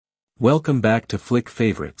Welcome back to Flick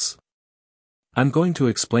Favorites. I'm going to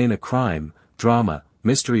explain a crime, drama,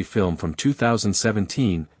 mystery film from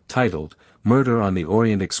 2017, titled, Murder on the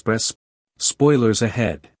Orient Express. Spoilers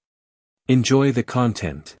ahead. Enjoy the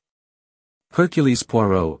content. Hercule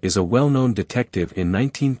Poirot is a well-known detective in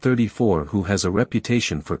 1934 who has a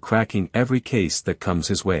reputation for cracking every case that comes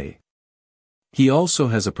his way. He also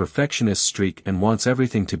has a perfectionist streak and wants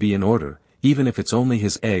everything to be in order, even if it's only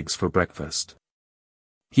his eggs for breakfast.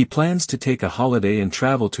 He plans to take a holiday and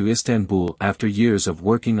travel to Istanbul after years of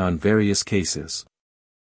working on various cases.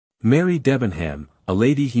 Mary Debenham, a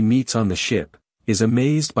lady he meets on the ship, is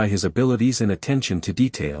amazed by his abilities and attention to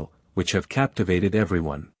detail, which have captivated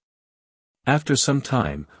everyone. After some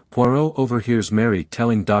time, Poirot overhears Mary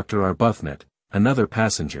telling Dr. Arbuthnot, another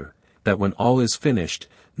passenger, that when all is finished,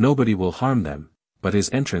 nobody will harm them, but his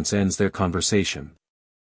entrance ends their conversation.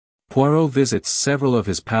 Poirot visits several of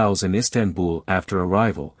his pals in Istanbul after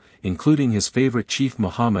arrival, including his favorite chief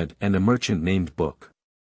Mohammed and a merchant named Book.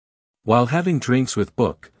 While having drinks with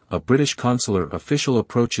Book, a British consular official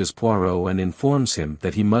approaches Poirot and informs him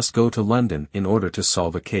that he must go to London in order to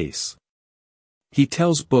solve a case. He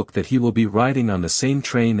tells Book that he will be riding on the same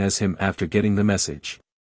train as him after getting the message.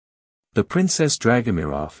 The Princess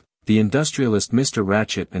Dragomirov, the industrialist Mr.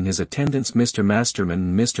 Ratchet and his attendants Mr. Masterman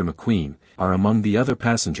and Mr. McQueen, are among the other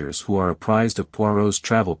passengers who are apprised of Poirot's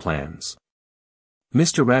travel plans.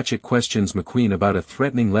 Mr. Ratchet questions McQueen about a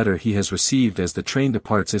threatening letter he has received as the train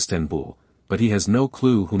departs Istanbul, but he has no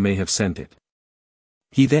clue who may have sent it.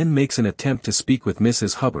 He then makes an attempt to speak with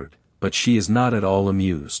Mrs. Hubbard, but she is not at all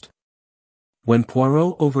amused. When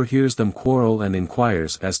Poirot overhears them quarrel and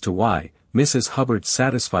inquires as to why, Mrs. Hubbard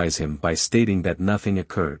satisfies him by stating that nothing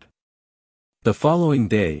occurred. The following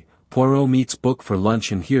day, Poirot meets Book for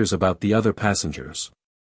lunch and hears about the other passengers.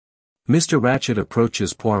 Mr. Ratchet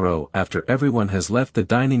approaches Poirot after everyone has left the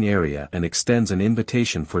dining area and extends an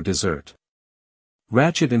invitation for dessert.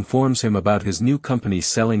 Ratchet informs him about his new company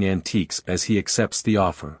selling antiques as he accepts the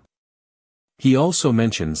offer. He also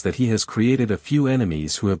mentions that he has created a few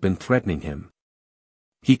enemies who have been threatening him.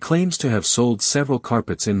 He claims to have sold several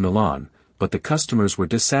carpets in Milan, but the customers were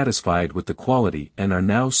dissatisfied with the quality and are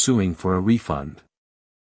now suing for a refund.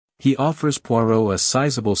 He offers Poirot a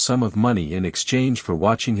sizable sum of money in exchange for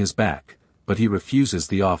watching his back, but he refuses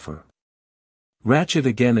the offer. Ratchet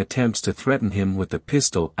again attempts to threaten him with a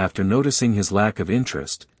pistol after noticing his lack of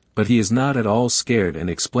interest, but he is not at all scared and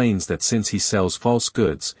explains that since he sells false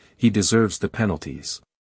goods, he deserves the penalties.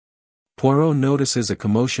 Poirot notices a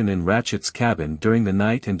commotion in Ratchet's cabin during the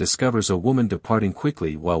night and discovers a woman departing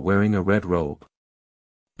quickly while wearing a red robe.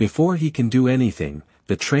 Before he can do anything,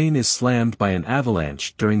 the train is slammed by an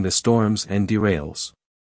avalanche during the storms and derails.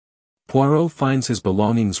 Poirot finds his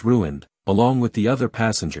belongings ruined, along with the other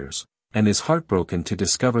passengers, and is heartbroken to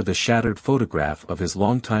discover the shattered photograph of his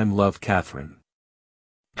longtime love Catherine.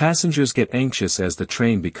 Passengers get anxious as the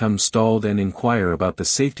train becomes stalled and inquire about the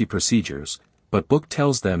safety procedures, but Book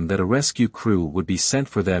tells them that a rescue crew would be sent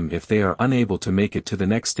for them if they are unable to make it to the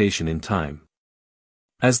next station in time.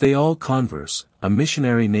 As they all converse, a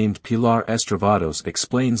missionary named Pilar Estravados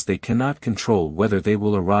explains they cannot control whether they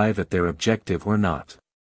will arrive at their objective or not.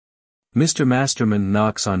 Mr. Masterman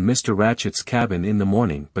knocks on Mr. Ratchet's cabin in the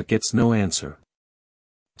morning but gets no answer.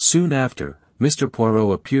 Soon after, Mr.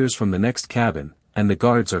 Poirot appears from the next cabin, and the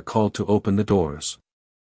guards are called to open the doors.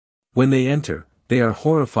 When they enter, they are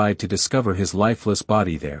horrified to discover his lifeless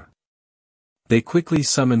body there. They quickly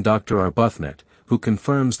summon Dr. Arbuthnot, who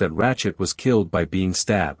confirms that Ratchet was killed by being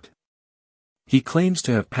stabbed. He claims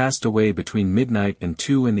to have passed away between midnight and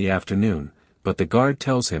 2 in the afternoon, but the guard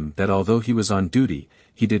tells him that although he was on duty,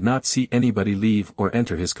 he did not see anybody leave or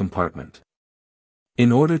enter his compartment.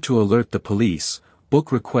 In order to alert the police,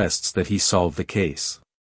 Book requests that he solve the case.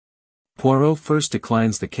 Poirot first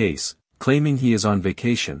declines the case, claiming he is on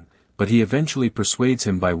vacation, but he eventually persuades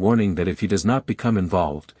him by warning that if he does not become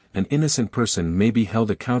involved, an innocent person may be held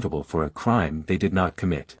accountable for a crime they did not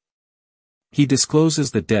commit. He discloses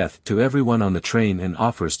the death to everyone on the train and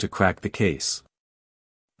offers to crack the case.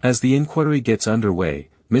 As the inquiry gets underway,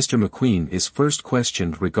 Mr. McQueen is first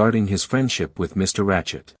questioned regarding his friendship with Mr.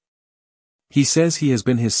 Ratchet. He says he has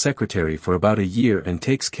been his secretary for about a year and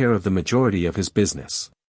takes care of the majority of his business.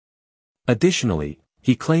 Additionally,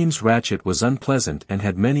 he claims Ratchet was unpleasant and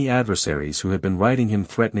had many adversaries who had been writing him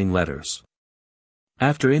threatening letters.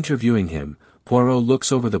 After interviewing him, Poirot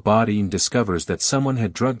looks over the body and discovers that someone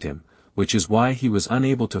had drugged him, which is why he was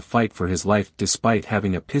unable to fight for his life despite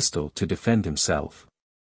having a pistol to defend himself.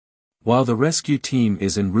 While the rescue team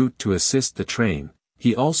is en route to assist the train,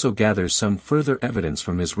 he also gathers some further evidence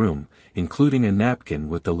from his room, including a napkin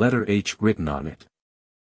with the letter H written on it.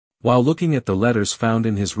 While looking at the letters found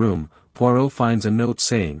in his room, Poirot finds a note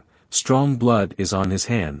saying, "Strong blood is on his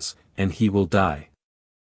hands, and he will die."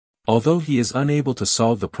 Although he is unable to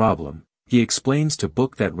solve the problem, he explains to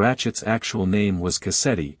Book that Ratchet's actual name was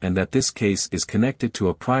Cassetti and that this case is connected to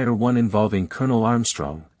a prior one involving Colonel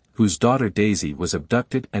Armstrong, whose daughter Daisy was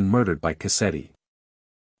abducted and murdered by Cassetti.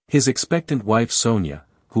 His expectant wife Sonia,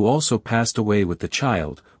 who also passed away with the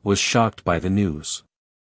child, was shocked by the news.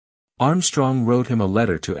 Armstrong wrote him a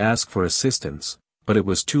letter to ask for assistance, but it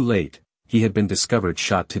was too late, he had been discovered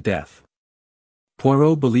shot to death.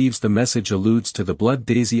 Poirot believes the message alludes to the blood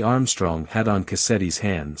Daisy Armstrong had on Cassetti's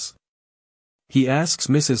hands. He asks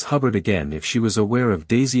Mrs. Hubbard again if she was aware of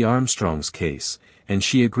Daisy Armstrong's case, and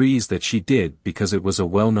she agrees that she did because it was a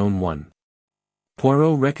well-known one.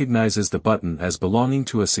 Poirot recognizes the button as belonging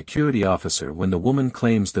to a security officer when the woman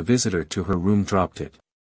claims the visitor to her room dropped it.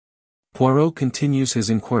 Poirot continues his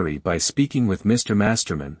inquiry by speaking with Mr.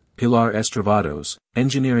 Masterman, Pilar Estravados,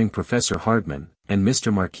 engineering professor Hardman, and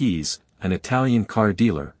Mr. Marquise, an Italian car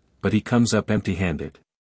dealer, but he comes up empty-handed.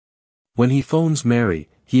 When he phones Mary,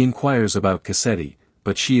 he inquires about Cassetti,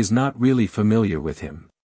 but she is not really familiar with him.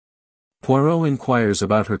 Poirot inquires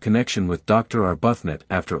about her connection with Dr. Arbuthnot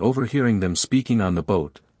after overhearing them speaking on the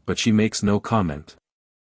boat, but she makes no comment.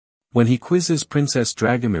 When he quizzes Princess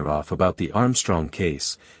Dragomirov about the Armstrong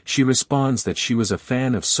case, she responds that she was a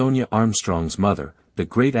fan of Sonia Armstrong's mother, the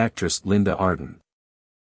great actress Linda Arden.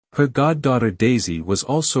 Her goddaughter Daisy was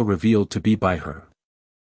also revealed to be by her.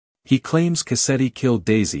 He claims Cassetti killed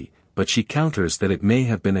Daisy, but she counters that it may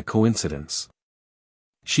have been a coincidence.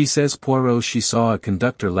 She says Poirot she saw a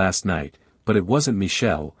conductor last night, but it wasn't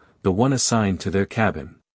Michel, the one assigned to their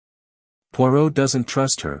cabin. Poirot doesn't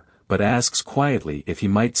trust her, but asks quietly if he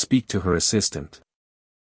might speak to her assistant.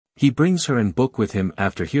 He brings her and Book with him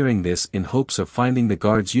after hearing this in hopes of finding the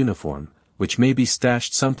guard's uniform, which may be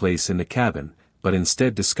stashed someplace in the cabin, but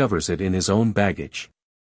instead discovers it in his own baggage.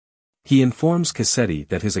 He informs Cassetti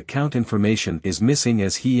that his account information is missing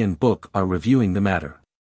as he and Book are reviewing the matter.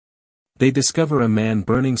 They discover a man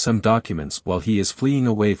burning some documents while he is fleeing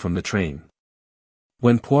away from the train.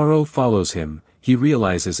 When Poirot follows him, he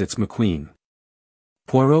realizes it's McQueen.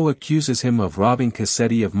 Poirot accuses him of robbing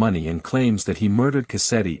Cassetti of money and claims that he murdered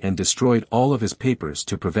Cassetti and destroyed all of his papers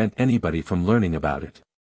to prevent anybody from learning about it.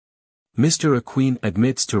 Mr. McQueen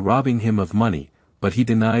admits to robbing him of money, but he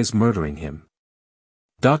denies murdering him.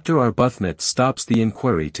 Dr. Arbuthnot stops the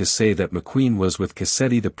inquiry to say that McQueen was with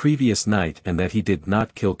Cassetti the previous night and that he did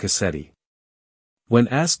not kill Cassetti. When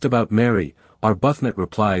asked about Mary, Arbuthnot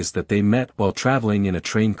replies that they met while traveling in a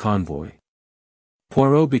train convoy.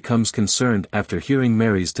 Poirot becomes concerned after hearing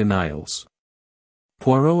Mary's denials.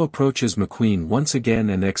 Poirot approaches McQueen once again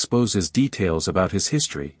and exposes details about his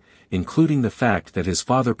history, including the fact that his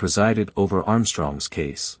father presided over Armstrong's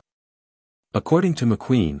case. According to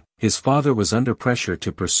McQueen, his father was under pressure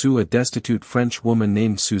to pursue a destitute French woman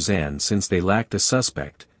named Suzanne since they lacked a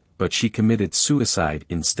suspect, but she committed suicide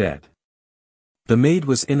instead. The maid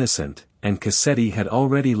was innocent, and Cassetti had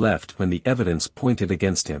already left when the evidence pointed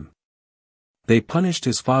against him. They punished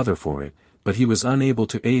his father for it, but he was unable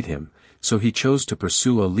to aid him, so he chose to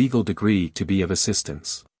pursue a legal degree to be of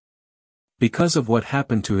assistance. Because of what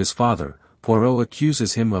happened to his father, Poirot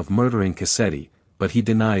accuses him of murdering Cassetti, but he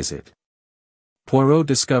denies it. Poirot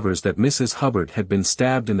discovers that Mrs. Hubbard had been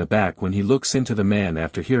stabbed in the back when he looks into the man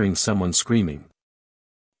after hearing someone screaming.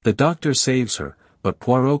 The doctor saves her, but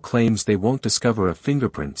Poirot claims they won't discover a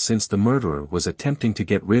fingerprint since the murderer was attempting to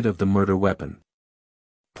get rid of the murder weapon.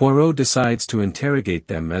 Poirot decides to interrogate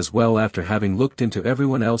them as well after having looked into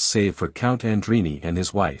everyone else save for Count Andrini and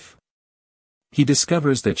his wife. He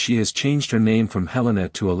discovers that she has changed her name from Helena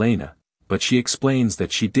to Elena, but she explains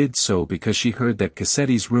that she did so because she heard that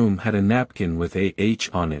Cassetti's room had a napkin with AH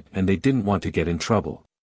on it and they didn't want to get in trouble.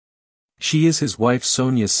 She is his wife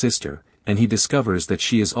Sonia's sister, and he discovers that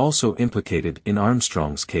she is also implicated in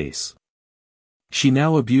Armstrong's case. She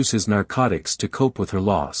now abuses narcotics to cope with her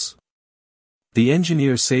loss. The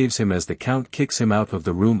engineer saves him as the Count kicks him out of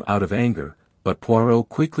the room out of anger, but Poirot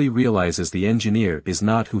quickly realizes the engineer is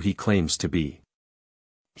not who he claims to be.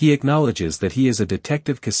 He acknowledges that he is a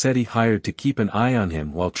detective Cassetti hired to keep an eye on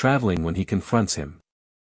him while traveling when he confronts him.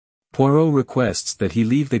 Poirot requests that he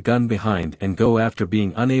leave the gun behind and go after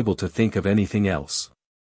being unable to think of anything else.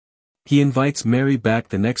 He invites Mary back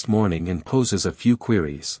the next morning and poses a few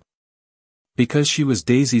queries. Because she was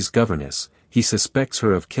Daisy's governess, he suspects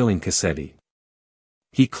her of killing Cassetti.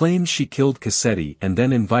 He claims she killed Cassetti and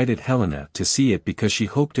then invited Helena to see it because she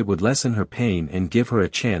hoped it would lessen her pain and give her a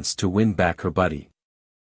chance to win back her buddy.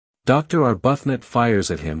 Dr. Arbuthnot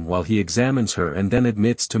fires at him while he examines her and then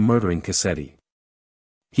admits to murdering Cassetti.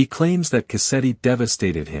 He claims that Cassetti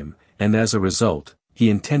devastated him, and as a result, he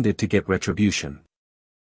intended to get retribution.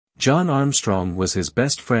 John Armstrong was his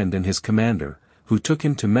best friend and his commander, who took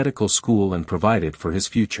him to medical school and provided for his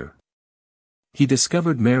future. He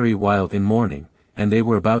discovered Mary while in mourning, and they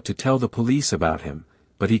were about to tell the police about him,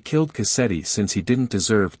 but he killed Cassetti since he didn't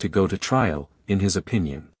deserve to go to trial, in his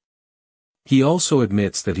opinion. He also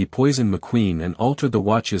admits that he poisoned McQueen and altered the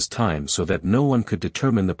watch's time so that no one could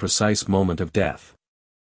determine the precise moment of death.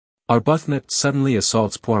 Arbuthnot suddenly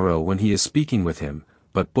assaults Poirot when he is speaking with him,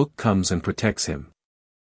 but Book comes and protects him.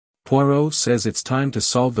 Poirot says it's time to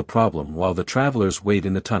solve the problem while the travelers wait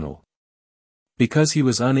in the tunnel. Because he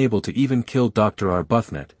was unable to even kill Dr.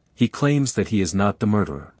 Arbuthnot, he claims that he is not the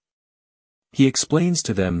murderer. He explains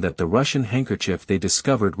to them that the Russian handkerchief they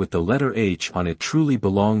discovered with the letter H on it truly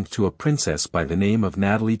belonged to a princess by the name of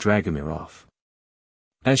Natalie Dragomirov.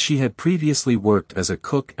 As she had previously worked as a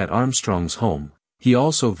cook at Armstrong's home, he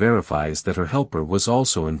also verifies that her helper was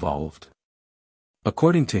also involved.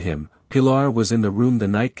 According to him, Pilar was in the room the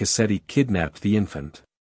night Cassetti kidnapped the infant.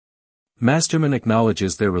 Masterman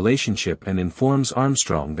acknowledges their relationship and informs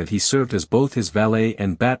Armstrong that he served as both his valet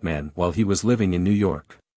and Batman while he was living in New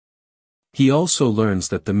York. He also learns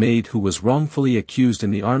that the maid who was wrongfully accused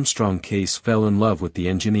in the Armstrong case fell in love with the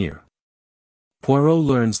engineer. Poirot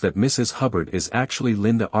learns that Mrs. Hubbard is actually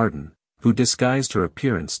Linda Arden, who disguised her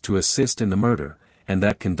appearance to assist in the murder, and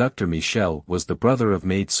that conductor Michel was the brother of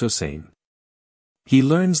maid Suzanne. He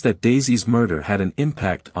learns that Daisy's murder had an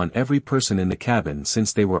impact on every person in the cabin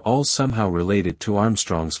since they were all somehow related to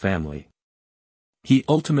Armstrong's family. He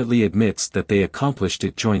ultimately admits that they accomplished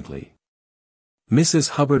it jointly.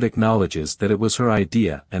 Mrs. Hubbard acknowledges that it was her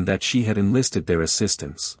idea and that she had enlisted their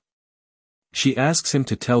assistance. She asks him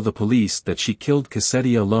to tell the police that she killed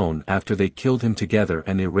Cassetti alone after they killed him together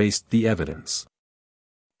and erased the evidence.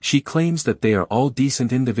 She claims that they are all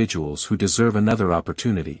decent individuals who deserve another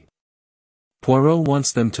opportunity. Poirot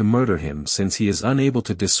wants them to murder him since he is unable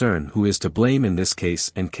to discern who is to blame in this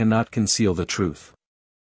case and cannot conceal the truth.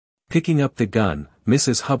 Picking up the gun,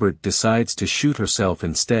 Mrs. Hubbard decides to shoot herself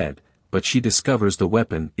instead, but she discovers the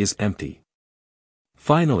weapon is empty.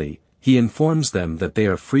 Finally, he informs them that they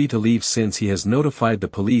are free to leave since he has notified the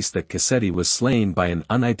police that Cassetti was slain by an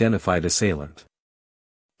unidentified assailant.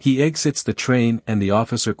 He exits the train and the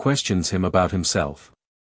officer questions him about himself.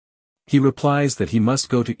 He replies that he must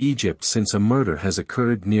go to Egypt since a murder has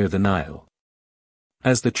occurred near the Nile.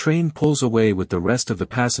 As the train pulls away with the rest of the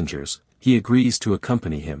passengers, he agrees to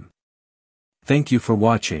accompany him. Thank you for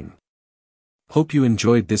watching. Hope you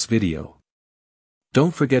enjoyed this video.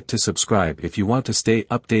 Don't forget to subscribe if you want to stay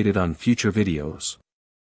updated on future videos.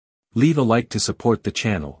 Leave a like to support the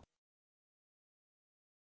channel.